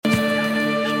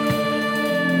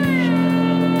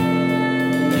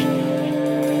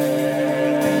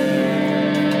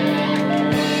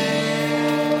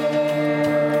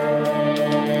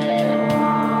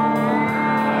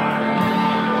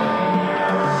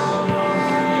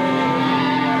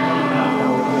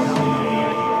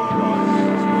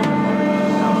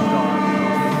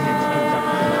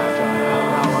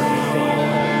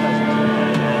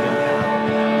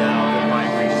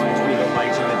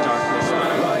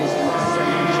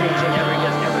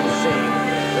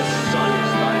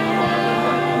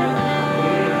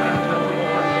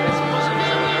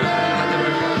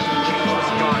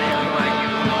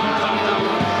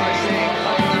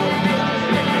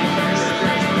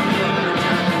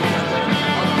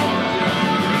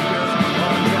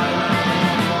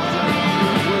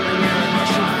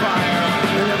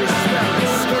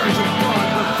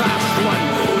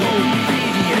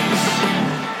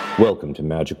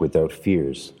Magic Without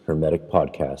Fears Hermetic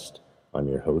Podcast. I'm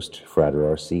your host, Frater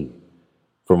RC.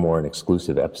 For more and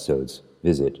exclusive episodes,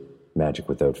 visit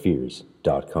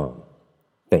magicwithoutfears.com.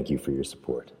 Thank you for your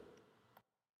support.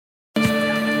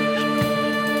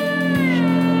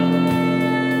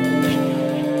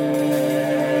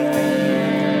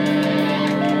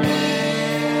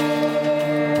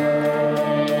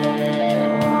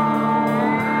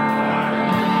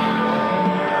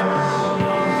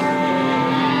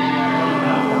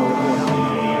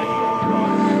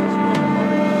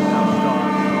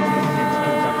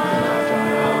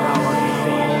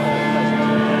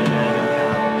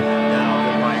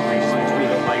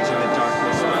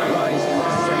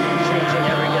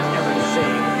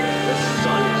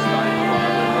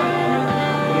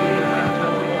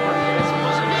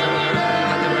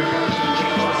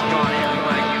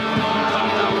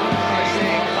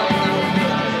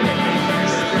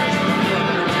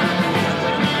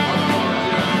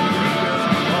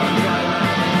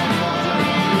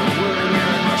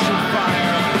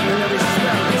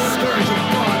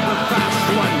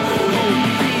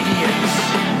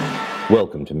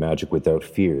 Welcome to Magic Without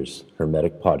Fears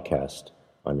Hermetic Podcast.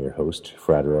 I'm your host,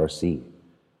 Frater RC.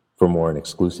 For more and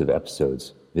exclusive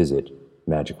episodes, visit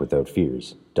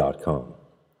magicwithoutfears.com.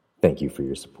 Thank you for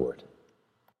your support.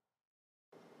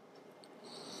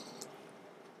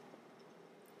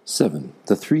 7.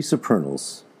 The Three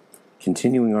Supernals.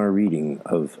 Continuing our reading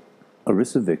of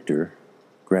Arissa Victor,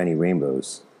 Granny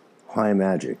Rainbow's High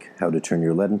Magic, How to Turn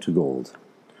Your Lead into Gold,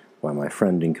 by my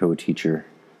friend and co-teacher,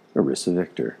 Arissa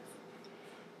Victor.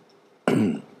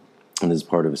 And is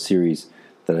part of a series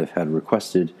that I've had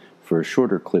requested for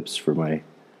shorter clips for my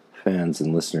fans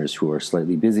and listeners who are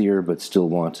slightly busier but still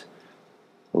want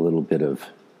a little bit of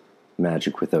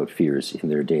magic without fears in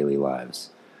their daily lives.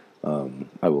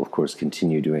 I will, of course,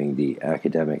 continue doing the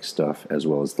academic stuff as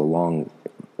well as the long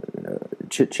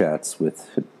chit-chats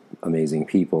with amazing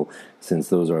people, since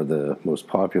those are the most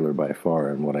popular by far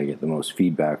and what I get the most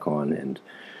feedback on, and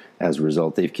as a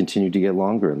result, they've continued to get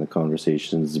longer, and the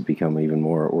conversations become even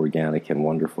more organic and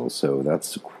wonderful. So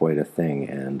that's quite a thing,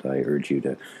 and I urge you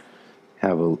to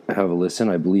have a listen.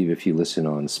 I believe if you listen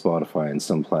on Spotify and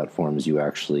some platforms, you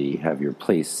actually have your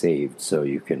place saved, so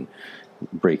you can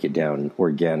break it down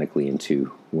organically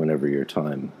into whenever your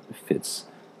time fits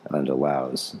and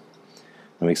allows.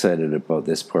 I'm excited about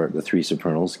this part, the Three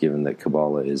Supernals, given that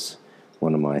Kabbalah is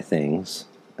one of my things.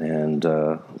 And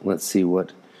let's see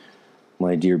what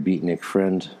my dear beatnik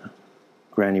friend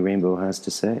Granny Rainbow has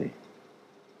to say.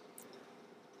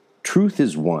 Truth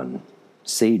is one.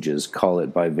 Sages call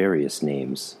it by various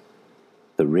names.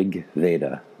 The Rig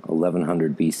Veda,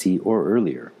 1100 BC or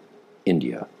earlier,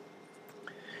 India.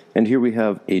 And here we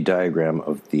have a diagram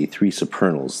of the Three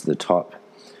Supernals, the top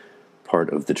part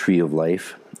of the Tree of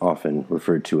Life, often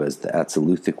referred to as the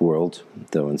Atziluthic world,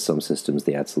 though in some systems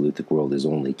the Atziluthic world is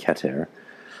only Keter.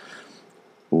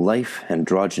 Life,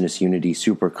 androgynous unity,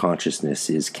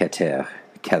 superconsciousness is Keter,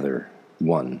 Kether,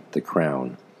 one, the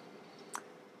crown.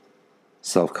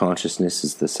 Self-consciousness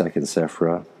is the second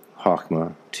Sephira,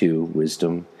 Chokmah, 2,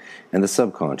 wisdom, and the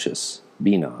subconscious,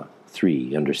 Binah,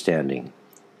 3, understanding.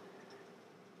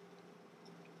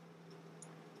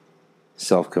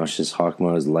 Self-conscious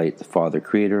Chokmah is light, the Father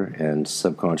Creator, and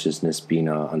subconsciousness,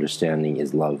 Binah, understanding,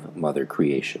 is love, Mother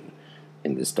Creation,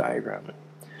 in this diagram.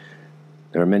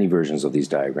 There are many versions of these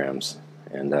diagrams,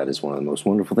 and that is one of the most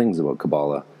wonderful things about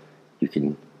Kabbalah. You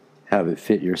can have it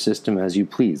fit your system as you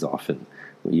please often,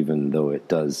 even though it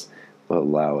does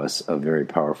allow us a very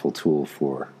powerful tool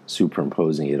for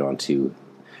superimposing it onto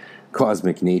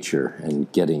cosmic nature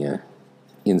and getting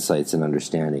insights and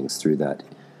understandings through that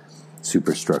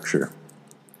superstructure.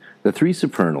 The Three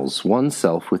Supernals, one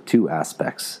self with two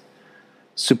aspects.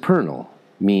 Supernal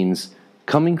means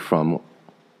coming from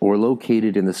or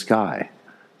located in the sky.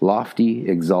 Lofty,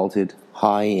 exalted,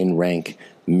 high in rank,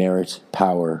 merit,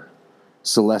 power,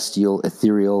 celestial,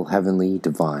 ethereal, heavenly,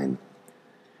 divine.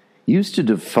 Used to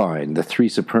define the three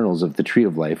supernals of the Tree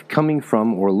of Life, coming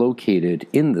from or located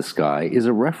in the sky is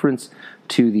a reference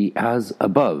to the as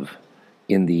above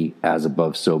in the as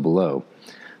above, so below.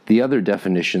 The other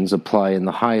definitions apply in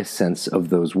the highest sense of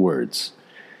those words.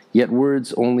 Yet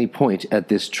words only point at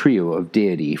this trio of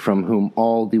deity from whom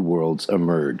all the worlds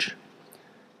emerge.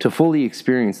 To fully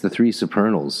experience the Three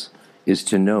Supernals is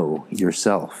to know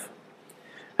yourself.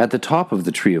 At the top of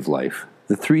the Tree of Life,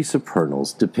 the Three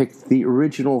Supernals depict the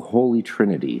original Holy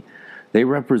Trinity. They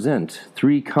represent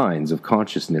three kinds of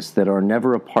consciousness that are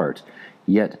never apart,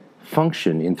 yet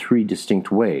function in three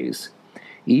distinct ways.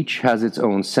 Each has its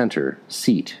own center,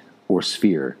 seat, or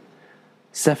sphere.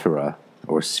 Sephira,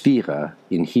 or Sphira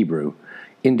in Hebrew,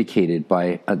 indicated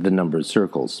by the numbered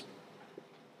circles.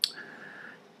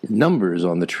 Numbers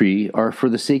on the tree are for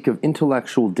the sake of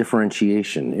intellectual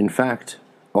differentiation. In fact,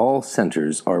 all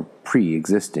centers are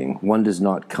pre-existing. One does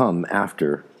not come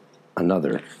after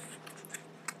another.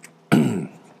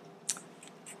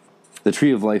 The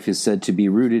tree of life is said to be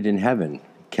rooted in heaven.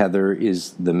 Kether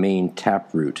is the main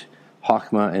taproot.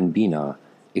 Chokhmah and Binah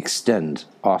extend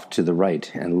off to the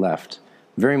right and left,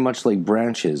 very much like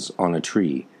branches on a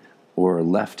tree, or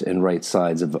left and right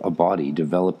sides of a body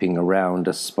developing around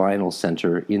a spinal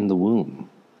center in the womb.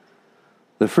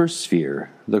 The first sphere,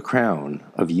 the crown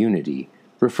of unity,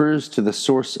 refers to the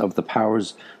source of the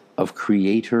powers of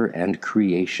creator and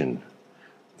creation.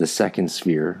 The second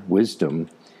sphere, wisdom,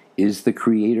 is the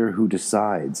creator who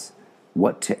decides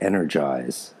what to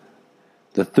energize.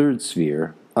 The third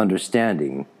sphere,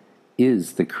 understanding,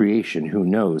 is the creation who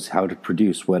knows how to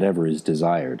produce whatever is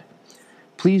desired.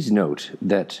 Please note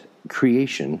that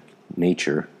creation,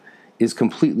 nature, is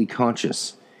completely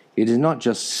conscious. It is not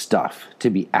just stuff to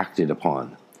be acted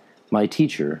upon. My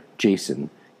teacher, Jason,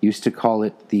 used to call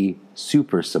it the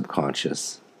super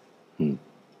subconscious.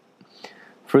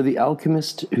 For the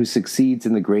alchemist who succeeds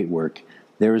in the great work,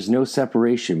 there is no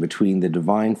separation between the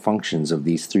divine functions of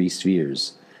these three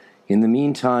spheres. In the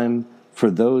meantime,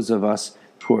 for those of us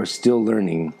who are still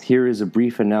learning, here is a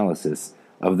brief analysis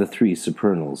of the three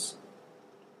supernals.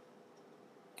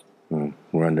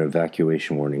 We're under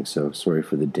evacuation warning, so sorry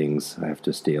for the dings. I have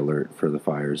to stay alert for the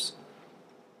fires.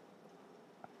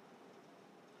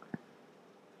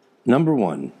 Number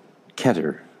 1,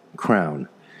 Kether, crown,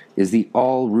 is the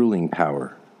all-ruling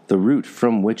power, the root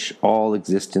from which all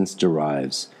existence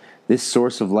derives. This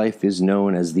source of life is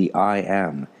known as the I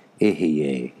Am,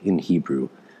 Ehyeh, in Hebrew.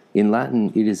 In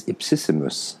Latin, it is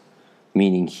ipsissimus,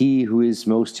 meaning he who is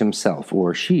most himself,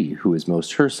 or she who is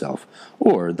most herself,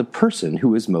 or the person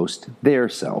who is most their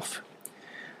self.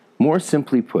 More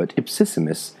simply put,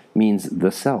 ipsissimus means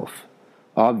the self.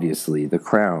 Obviously, the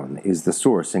crown is the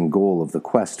source and goal of the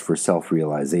quest for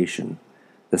self-realization.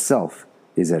 The self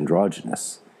is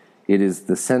androgynous. It is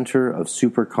the center of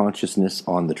superconsciousness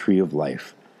on the tree of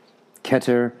life.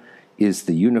 Kether is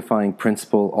the unifying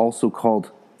principle, also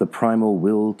called the primal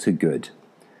will to good.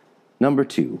 Number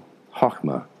 2,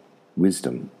 Chokhmah,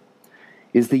 wisdom,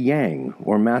 is the yang,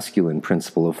 or masculine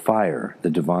principle of fire, the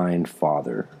divine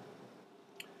father.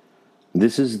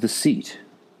 This is the seat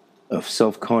of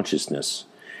self-consciousness.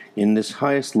 In this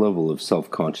highest level of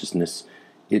self-consciousness,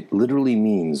 it literally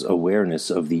means awareness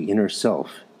of the inner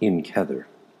self in Kether.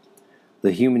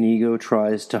 The human ego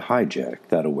tries to hijack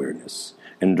that awareness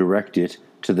and direct it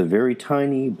to the very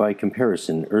tiny, by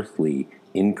comparison, earthly,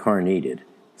 incarnated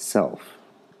self.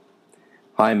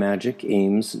 High magic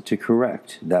aims to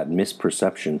correct that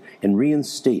misperception and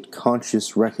reinstate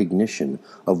conscious recognition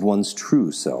of one's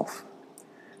true self.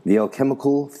 The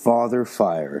alchemical father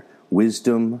fire,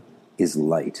 wisdom, is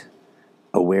light.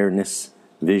 Awareness,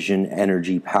 vision,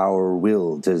 energy, power,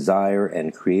 will, desire,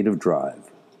 and creative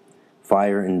drive.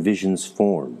 Fire envisions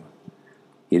form.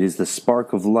 It is the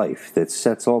spark of life that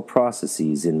sets all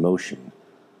processes in motion.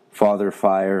 Father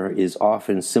fire is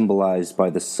often symbolized by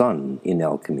the sun in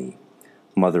alchemy.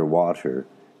 Mother water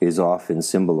is often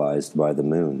symbolized by the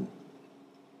moon.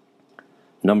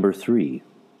 Number 3,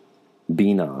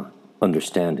 Binah,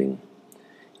 understanding,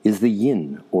 is the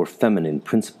yin or feminine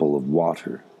principle of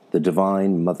water, the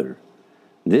divine mother.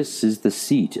 This is the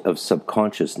seat of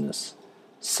subconsciousness.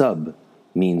 Sub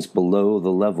means below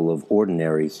the level of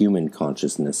ordinary human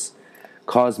consciousness.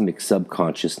 Cosmic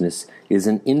subconsciousness is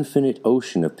an infinite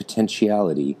ocean of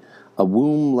potentiality, a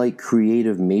womb-like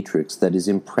creative matrix that is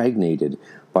impregnated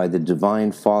by the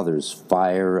Divine Father's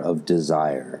fire of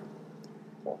desire.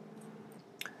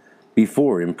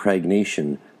 Before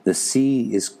impregnation, the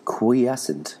sea is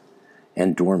quiescent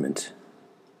and dormant.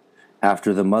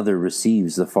 After the mother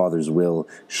receives the father's will,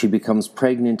 she becomes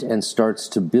pregnant and starts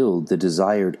to build the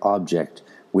desired object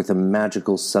with a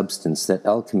magical substance that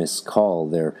alchemists call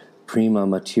their prima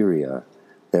materia,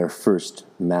 their first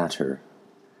matter.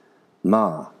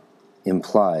 Ma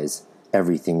implies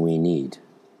everything we need.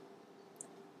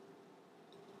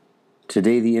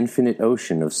 Today, the infinite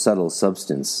ocean of subtle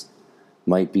substance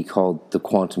might be called the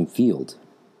quantum field.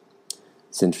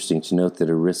 It's interesting to note that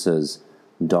Arissa's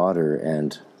daughter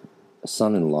and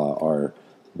son-in-law are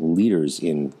leaders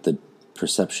in the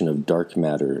perception of dark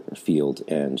matter field,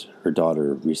 and her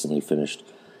daughter recently finished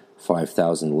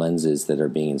 5,000 lenses that are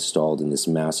being installed in this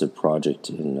massive project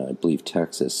in, I believe,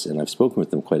 Texas. And I've spoken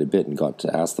with them quite a bit and got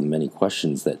to ask them many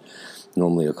questions that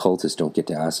Normally, occultists don't get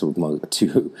to ask among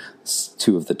two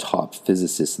of the top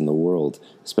physicists in the world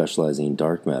specializing in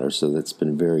dark matter. So that's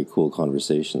been very cool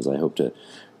conversations. I hope to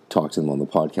talk to them on the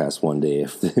podcast one day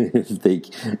if they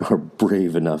are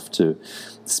brave enough to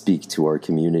speak to our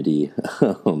community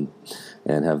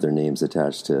and have their names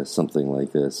attached to something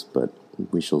like this. But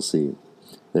we shall see.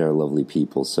 They are lovely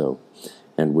people. So,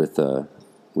 and with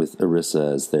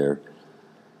Arissa as their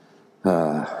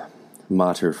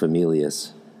mater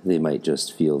familias, they might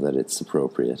just feel that it's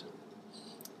appropriate.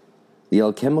 The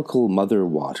alchemical mother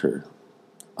water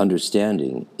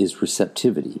understanding is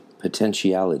receptivity,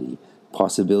 potentiality,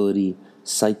 possibility,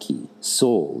 psyche,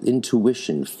 soul,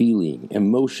 intuition, feeling,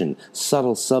 emotion,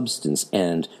 subtle substance,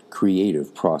 and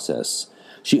creative process.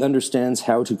 She understands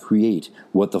how to create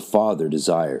what the Father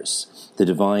desires. The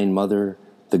Divine Mother,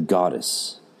 the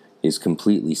Goddess, is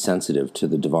completely sensitive to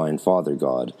the Divine Father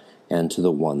God and to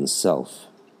the One Self.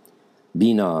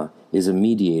 Binah is a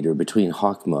mediator between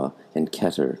Chokmah and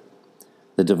Keter.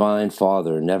 The Divine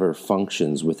Father never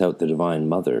functions without the Divine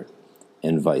Mother,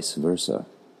 and vice versa.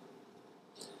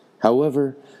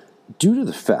 However, due to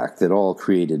the fact that all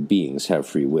created beings have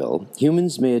free will,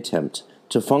 humans may attempt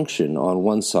to function on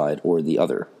one side or the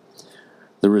other.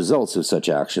 The results of such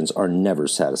actions are never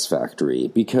satisfactory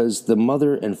because the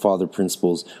mother and father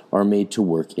principles are made to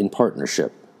work in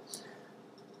partnership.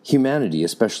 Humanity,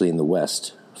 especially in the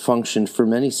West, functioned for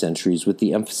many centuries with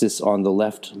the emphasis on the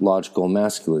left logical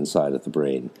masculine side of the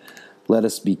brain. Let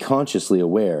us be consciously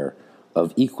aware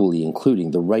of equally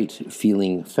including the right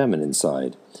feeling feminine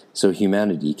side, so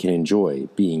humanity can enjoy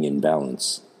being in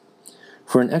balance.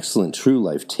 For an excellent true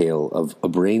life tale of a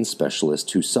brain specialist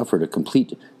who suffered a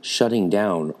complete shutting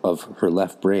down of her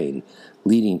left brain,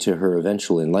 leading to her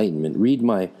eventual enlightenment, read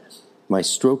my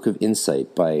Stroke of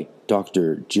Insight by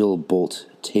Dr. Jill Bolt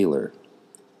Taylor.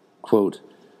 Quote,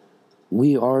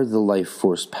 "We are the life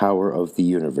force power of the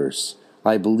universe.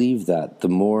 I believe that the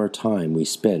more time we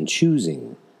spend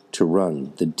choosing to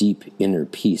run the deep inner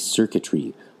peace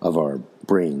circuitry of our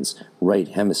brain's right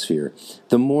hemisphere,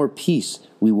 the more peace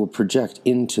we will project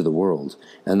into the world,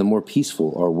 and the more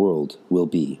peaceful our world will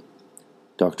be."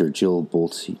 Dr. Jill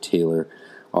Bolt Taylor,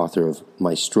 author of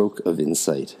My Stroke of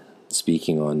Insight,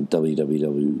 speaking on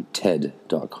www.ted.com.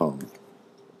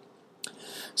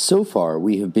 So far,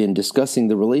 we have been discussing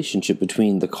the relationship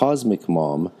between the cosmic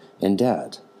mom and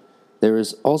dad. There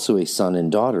is also a son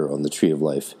and daughter on the Tree of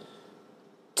Life,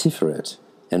 Tiferet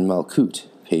and Malkut,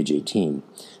 page 18.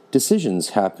 Decisions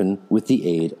happen with the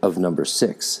aid of number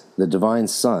 6, the divine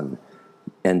son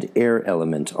and air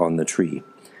element on the tree.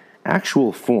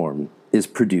 Actual form is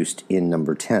produced in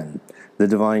number 10, the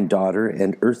divine daughter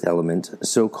and earth element,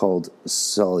 so-called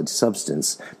solid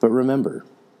substance. But remember,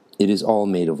 it is all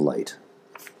made of light.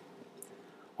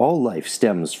 All life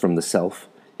stems from the self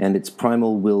and its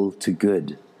primal will to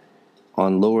good.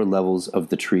 On lower levels of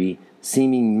the tree,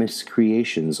 seeming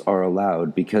miscreations are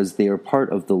allowed because they are part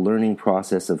of the learning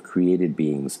process of created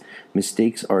beings.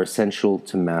 Mistakes are essential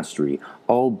to mastery.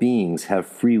 All beings have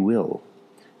free will.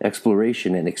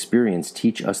 Exploration and experience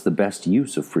teach us the best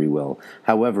use of free will.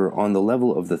 However, on the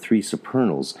level of the three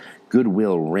supernals,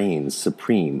 goodwill reigns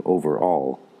supreme over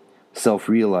all.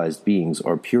 Self-realized beings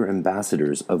are pure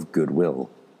ambassadors of goodwill.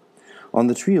 On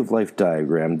the Tree of Life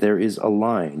diagram, there is a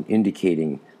line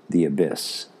indicating the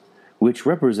abyss, which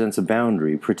represents a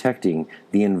boundary protecting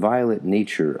the inviolate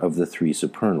nature of the three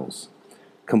supernals.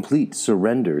 Complete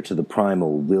surrender to the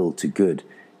primal will to good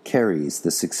carries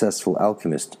the successful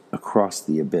alchemist across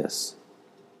the abyss.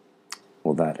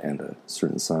 Well, that and a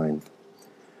certain sign.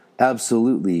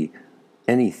 Absolutely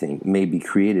anything may be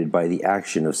created by the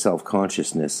action of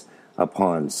self-consciousness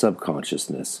upon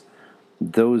subconsciousness.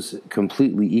 Those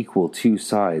completely equal two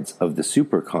sides of the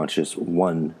superconscious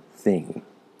one thing.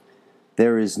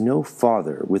 There is no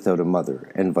father without a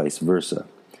mother, and vice versa.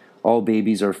 All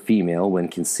babies are female when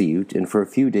conceived, and for a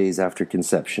few days after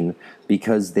conception,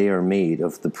 because they are made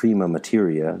of the prima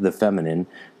materia, the feminine,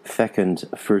 fecund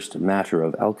first matter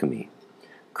of alchemy.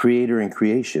 Creator and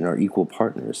creation are equal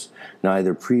partners,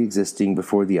 neither pre-existing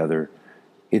before the other.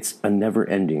 It's a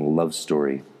never-ending love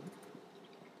story.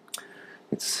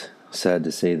 It's sad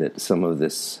to say that some of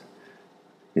this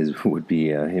would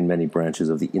be in many branches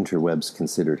of the interwebs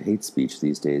considered hate speech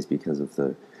these days because of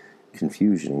the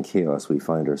confusion and chaos we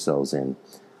find ourselves in.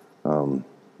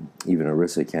 Even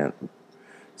Arissa can't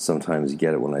sometimes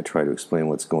get it when I try to explain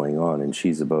what's going on, and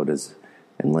she's about as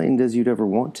enlightened as you'd ever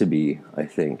want to be, I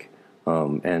think,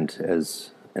 and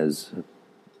as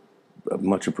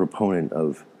much a proponent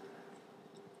of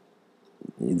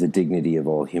the dignity of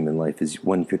all human life as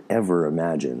one could ever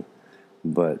imagine.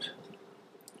 But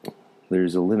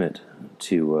there's a limit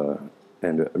to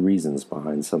and reasons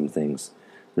behind some things.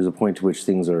 There's a point to which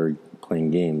things are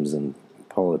playing games and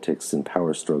politics and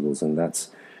power struggles, and that's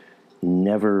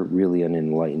never really an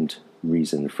enlightened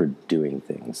reason for doing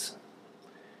things.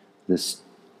 This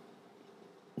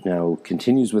now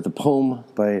continues with a poem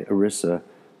by Arissa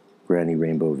Granny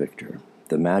Rainbow Victor,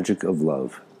 The Magic of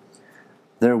Love.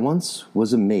 There once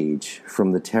was a mage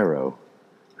from the tarot,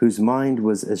 whose mind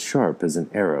was as sharp as an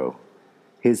arrow.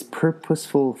 His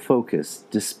purposeful focus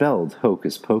dispelled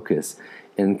hocus pocus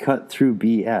and cut through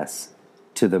BS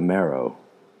to the marrow.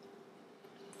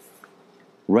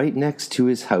 Right next to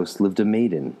his house lived a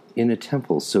maiden in a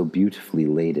temple so beautifully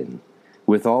laden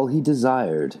with all he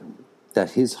desired,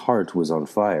 that his heart was on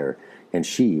fire, and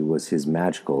she was his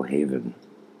magical haven.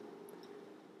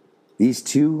 These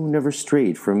two never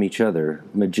strayed from each other.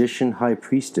 Magician high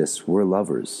priestess were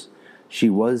lovers. She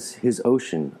was his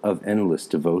ocean of endless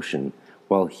devotion,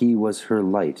 while he was her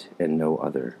light and no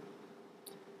other.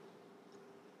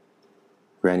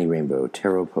 Granny Rainbow,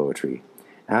 Tarot Poetry.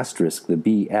 Asterisk, the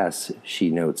BS she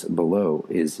notes below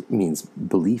means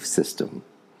belief system.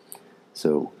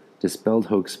 So, dispelled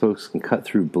hocus pocus can cut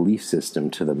through belief system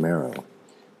to the marrow.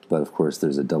 But of course,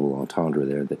 there's a double entendre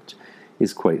there that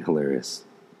is quite hilarious.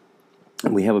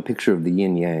 And we have a picture of the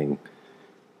yin-yang,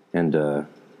 and the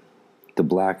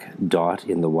black dot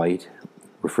in the white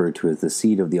referred to as the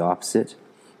seed of the opposite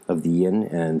of the yin,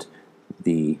 and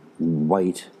the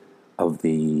white of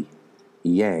the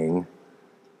yang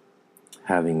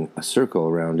having a circle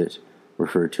around it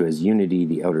referred to as unity,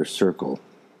 the outer circle,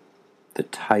 the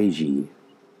taiji.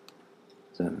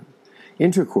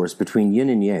 Intercourse between yin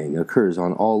and yang occurs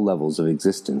on all levels of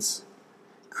existence,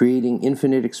 creating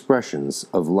infinite expressions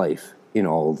of life in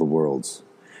all the worlds.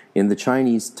 In the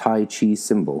Chinese Tai Chi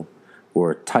symbol,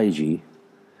 or Taiji,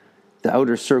 the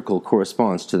outer circle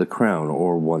corresponds to the crown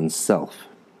or one's self.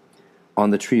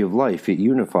 On the Tree of Life, it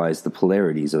unifies the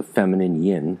polarities of feminine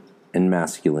yin and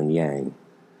masculine yang,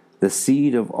 the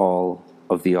seed of all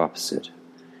of the opposite.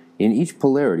 In each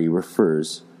polarity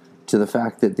refers to the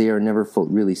fact that they are never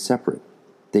really separate.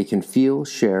 They can feel,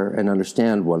 share, and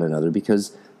understand one another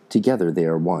because together they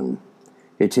are one.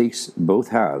 It takes both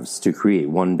halves to create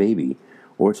one baby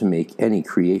or to make any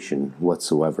creation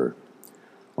whatsoever.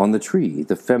 On the tree,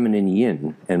 the feminine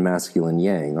yin and masculine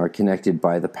yang are connected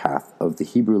by the path of the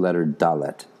Hebrew letter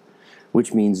Dalet,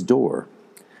 which means door.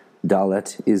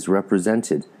 Dalet is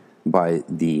represented by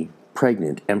the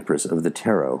pregnant empress of the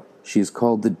tarot. She is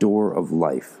called the door of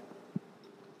life.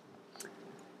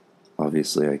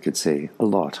 Obviously, I could say a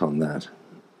lot on that.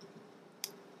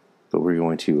 But we're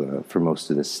going to, for most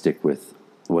of this, stick with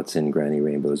what's in Granny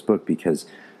Rainbow's book because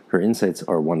her insights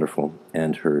are wonderful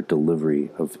and her delivery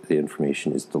of the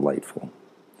information is delightful.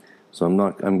 So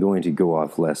I'm going to go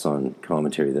off less on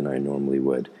commentary than I normally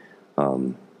would.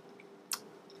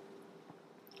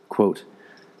 Quote,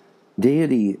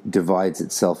 Deity divides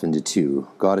itself into two,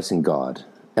 goddess and god.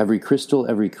 Every crystal,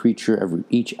 every creature,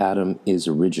 each atom is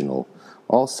original.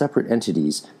 All separate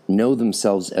entities know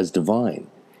themselves as divine,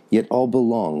 yet all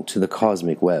belong to the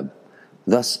cosmic web.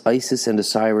 Thus Isis and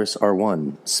Osiris are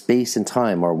one, space and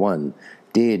time are one,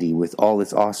 deity with all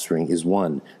its offspring is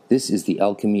one. This is the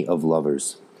alchemy of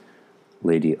lovers.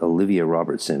 Lady Olivia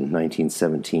Robertson,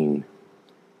 1917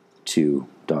 to ...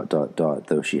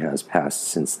 though she has passed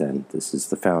since then. This is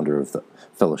the founder of the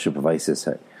Fellowship of Isis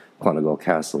at Clonagall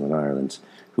Castle in Ireland,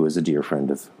 who is a dear friend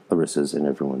of Larissa's and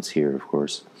everyone's here, of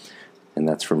course. And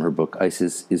that's from her book,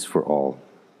 Isis is for All.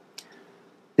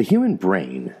 The human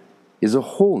brain is a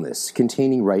wholeness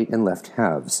containing right and left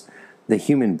halves. The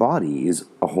human body is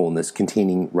a wholeness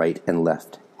containing right and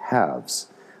left halves.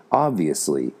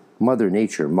 Obviously, Mother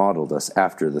Nature modeled us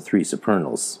after the three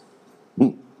supernals.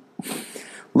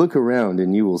 Look around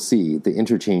and you will see the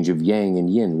interchange of yang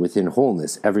and yin within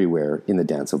wholeness everywhere in the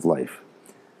dance of life.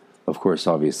 Of course,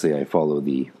 obviously, I follow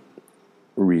the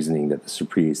reasoning that the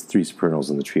three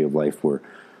supernals in the Tree of Life were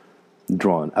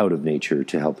drawn out of nature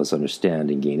to help us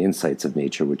understand and gain insights of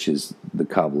nature, which is the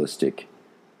Kabbalistic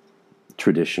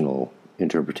traditional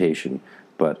interpretation.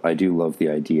 But I do love the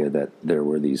idea that there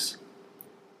were these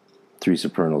three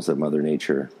supernals that Mother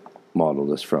Nature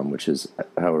modeled us from, which is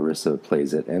how Arissa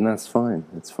plays it, and that's fine.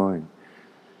 It's fine.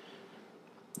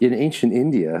 In ancient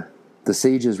India, the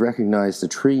sages recognized a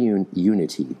triune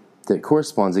unity that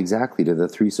corresponds exactly to the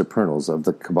three supernals of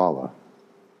the Kabbalah.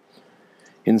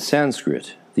 In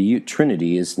Sanskrit, the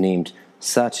Trinity is named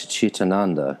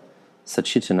Satchitananda.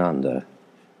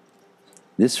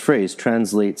 This phrase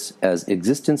translates as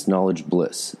existence, knowledge,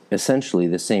 bliss, essentially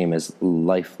the same as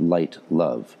life, light,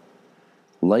 love.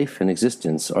 Life and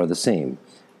existence are the same.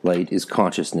 Light is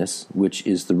consciousness, which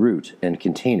is the root and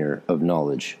container of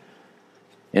knowledge.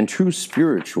 And true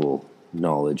spiritual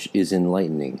knowledge is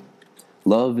enlightening.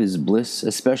 Love is bliss,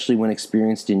 especially when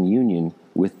experienced in union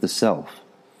with the self.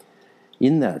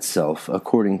 In that self,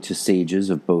 according to sages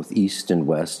of both East and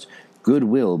West,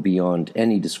 goodwill beyond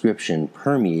any description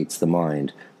permeates the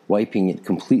mind, wiping it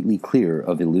completely clear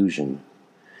of illusion.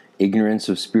 Ignorance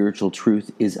of spiritual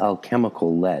truth is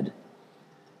alchemical lead.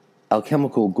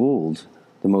 Alchemical gold,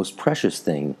 the most precious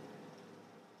thing,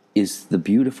 is the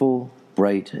beautiful,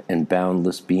 bright, and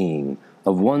boundless being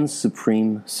of one's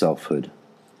supreme selfhood.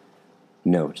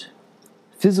 Note: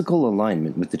 physical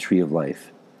alignment with the tree of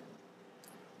life.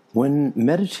 When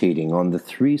meditating on the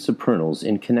three supernals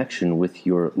in connection with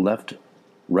your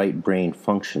left-right brain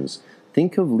functions,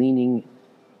 think of leaning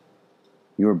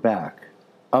your back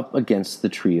up against the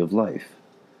tree of life.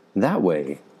 That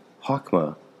way,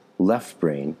 Chokmah, left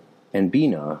brain, and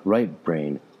Binah, right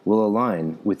brain, will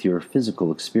align with your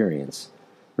physical experience.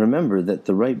 Remember that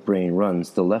the right brain runs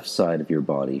the left side of your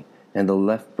body, and the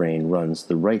left brain runs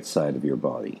the right side of your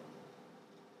body.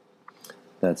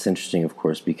 That's interesting, of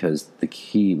course, because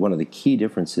one of the key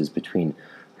differences between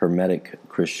Hermetic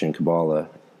Christian Kabbalah,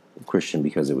 Christian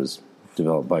because it was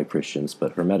developed by Christians,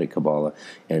 but Hermetic Kabbalah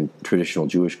and traditional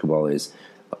Jewish Kabbalah is,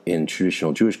 in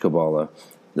traditional Jewish Kabbalah,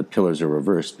 the pillars are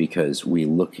reversed because we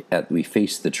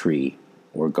face the tree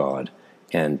or God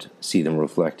and see them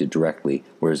reflected directly,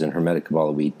 whereas in Hermetic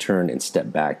Kabbalah we turn and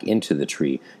step back into the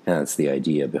tree, and that's the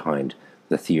idea behind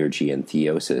the theurgy and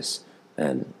theosis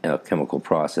and alchemical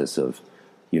process of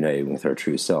uniting with our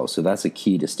true self. So that's a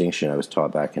key distinction I was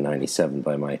taught back in 97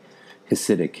 by my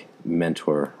Hasidic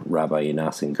mentor, Rabbi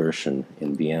Yonasan Gershon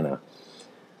in Vienna.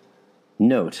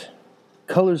 Note: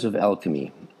 colors of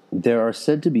alchemy. There are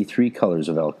said to be three colors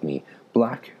of alchemy: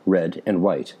 black, red, and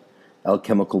white.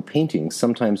 Alchemical paintings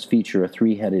sometimes feature a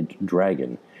three-headed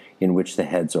dragon, in which the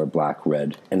heads are black,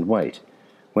 red, and white.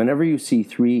 Whenever you see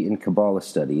three in Kabbalah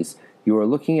studies, you are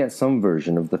looking at some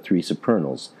version of the three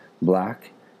supernals.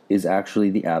 Black is actually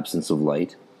the absence of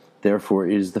light, therefore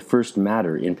it is the first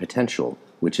matter in potential,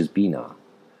 which is Binah.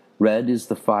 Red is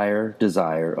the fire,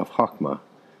 desire of Chokmah.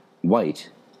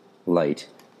 White, light,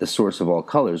 the source of all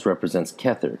colors, represents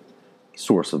Kether,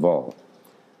 source of all.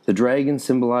 The dragon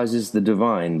symbolizes the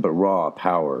divine but raw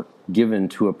power given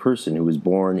to a person who is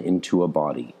born into a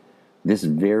body. This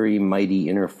very mighty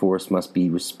inner force must be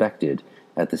respected,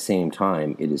 at the same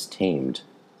time it is tamed.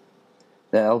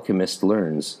 The alchemist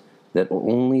learns that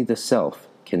only the self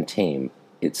can tame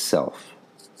itself.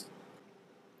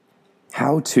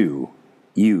 How to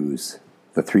use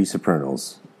the three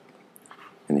supernals.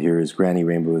 And here is Granny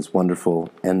Rainbow's wonderful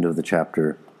end of the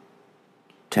chapter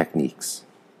techniques.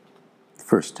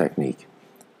 First technique: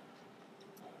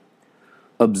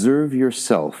 observe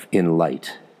yourself in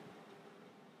light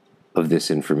of this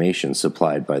information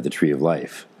supplied by the tree of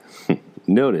life.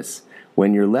 Notice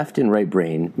when your left and right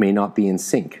brain may not be in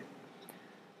sync.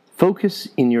 Focus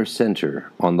in your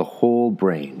center on the whole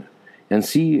brain and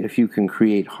see if you can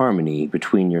create harmony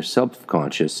between your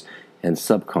subconscious and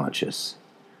subconscious.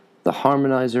 The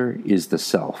harmonizer is the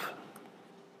self.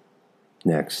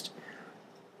 Next,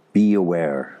 be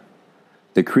aware.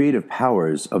 The creative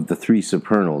powers of the three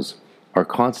supernals are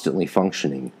constantly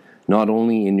functioning, not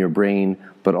only in your brain,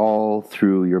 but all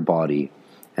through your body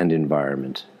and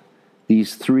environment.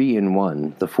 These three in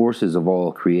one, the forces of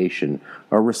all creation,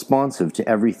 are responsive to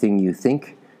everything you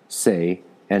think, say,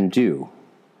 and do.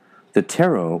 The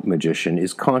tarot magician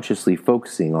is consciously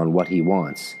focusing on what he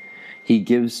wants. He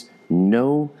gives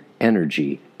no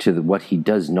energy to what he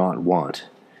does not want.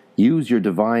 Use your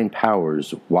divine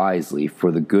powers wisely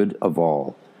for the good of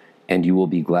all, and you will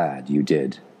be glad you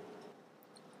did.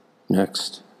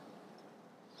 Next,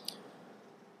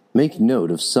 make note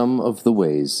of some of the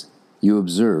ways you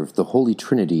observe the Holy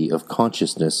Trinity of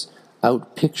consciousness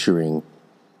out-picturing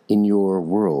in your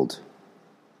world.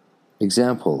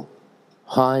 Example: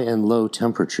 high and low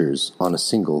temperatures on a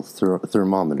single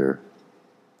thermometer.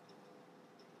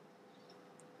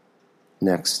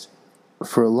 Next,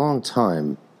 for a long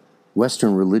time,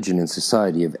 Western religion and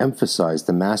society have emphasized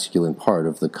the masculine part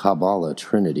of the Kabbalah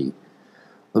Trinity.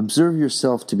 Observe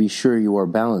yourself to be sure you are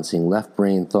balancing left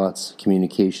brain thoughts,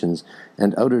 communications,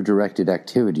 and outer-directed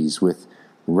activities with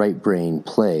right brain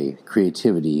play,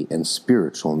 creativity, and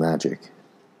spiritual magic.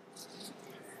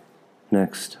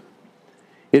 Next,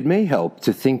 it may help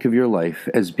to think of your life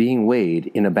as being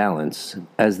weighed in a balance,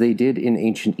 as they did in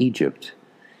ancient Egypt.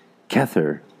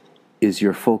 Kether is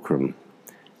your fulcrum,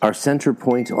 our center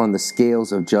point on the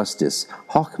scales of justice.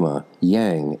 Chokmah,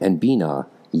 yang, and Binah,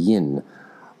 yin,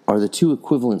 are the two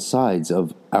equivalent sides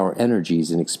of our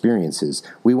energies and experiences.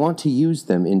 We want to use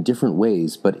them in different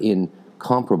ways, but in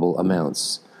comparable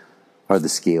amounts. Are the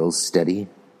scales steady?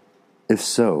 If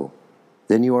so,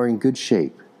 then you are in good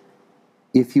shape.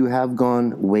 If you have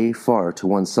gone way far to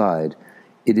one side,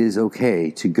 it is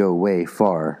okay to go way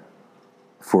far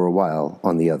for a while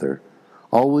on the other,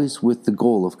 always with the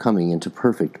goal of coming into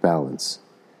perfect balance.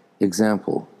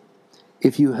 Example: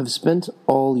 if you have spent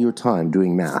all your time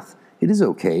doing math, it is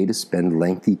okay to spend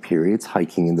lengthy periods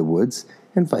hiking in the woods,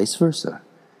 and vice versa.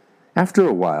 After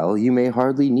a while, you may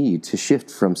hardly need to shift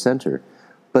from center,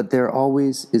 but there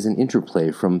always is an interplay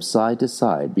from side to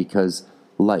side because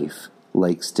life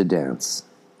likes to dance.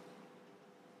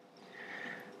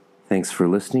 Thanks for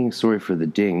listening. Sorry for the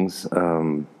dings.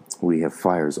 We have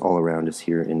fires all around us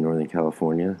here in Northern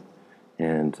California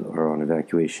and are on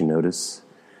evacuation notice.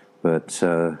 But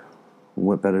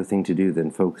what better thing to do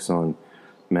than focus on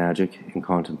magic and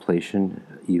contemplation,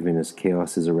 even as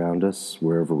chaos is around us.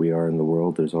 Wherever we are in the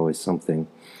world, there's always something.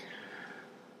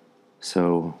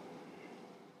 So,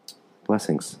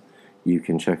 blessings. You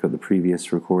can check out the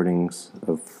previous recordings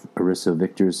of Arissa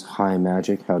Victor's High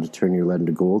Magic, How to Turn Your Lead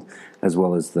into Gold, as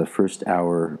well as the first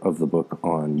hour of the book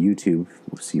on YouTube.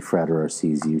 We'll see Frater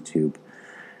RC's YouTube.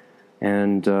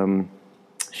 And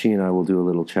she and I will do a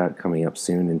little chat coming up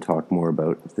soon and talk more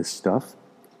about this stuff.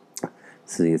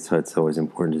 So it's always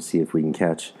important to see if we can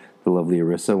catch the lovely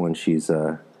Arissa when she's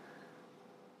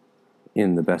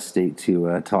in the best state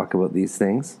to talk about these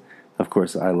things. Of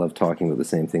course, I love talking about the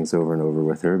same things over and over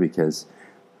with her because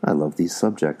I love these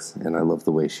subjects and I love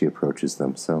the way she approaches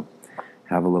them. So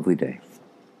have a lovely day.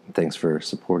 Thanks for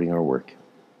supporting our work.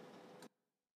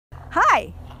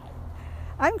 Hi,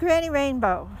 I'm Granny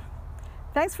Rainbow.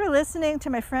 Thanks for listening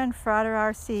to my friend Frater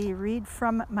RC read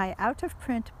from my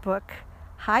out-of-print book,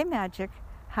 High Magic,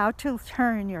 How to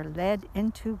Turn Your Lead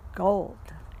into Gold.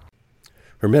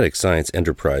 Hermetic Science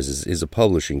Enterprises is a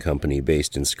publishing company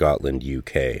based in Scotland,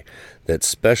 UK, that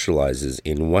specializes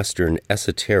in Western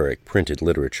esoteric printed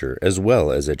literature as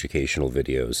well as educational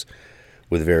videos.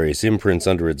 With various imprints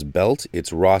under its belt,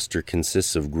 its roster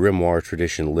consists of grimoire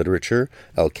tradition literature,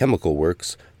 alchemical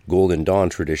works, Golden Dawn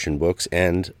tradition books,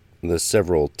 and the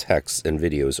several texts and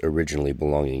videos originally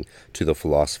belonging to the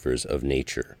philosophers of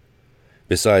nature.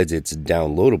 Besides its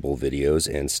downloadable videos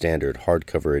and standard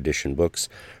hardcover edition books,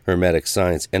 Hermetic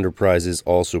Science Enterprises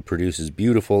also produces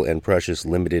beautiful and precious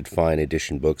limited fine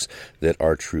edition books that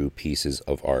are true pieces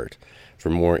of art. For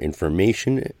more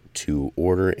information to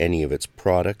order any of its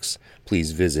products,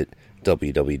 please visit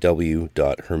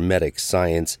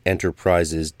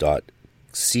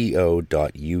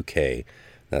www.hermeticscienceenterprises.co.uk.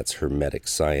 That's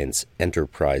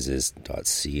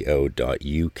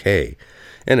hermeticscienceenterprises.co.uk.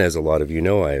 And as a lot of you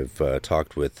know, I've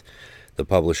talked with the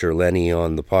publisher Lenny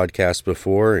on the podcast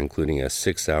before, including a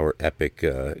 6-hour epic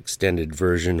extended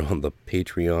version on the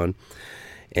Patreon,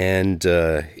 and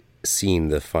seen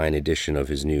the fine edition of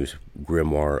his new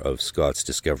grimoire of Scott's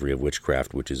Discovery of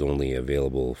Witchcraft, which is only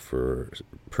available for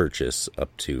purchase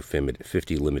up to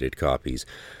 50 limited copies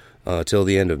till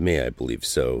the end of May, I believe.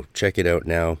 So check it out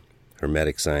now,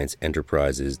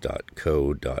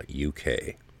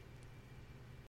 hermeticscienceenterprises.co.uk.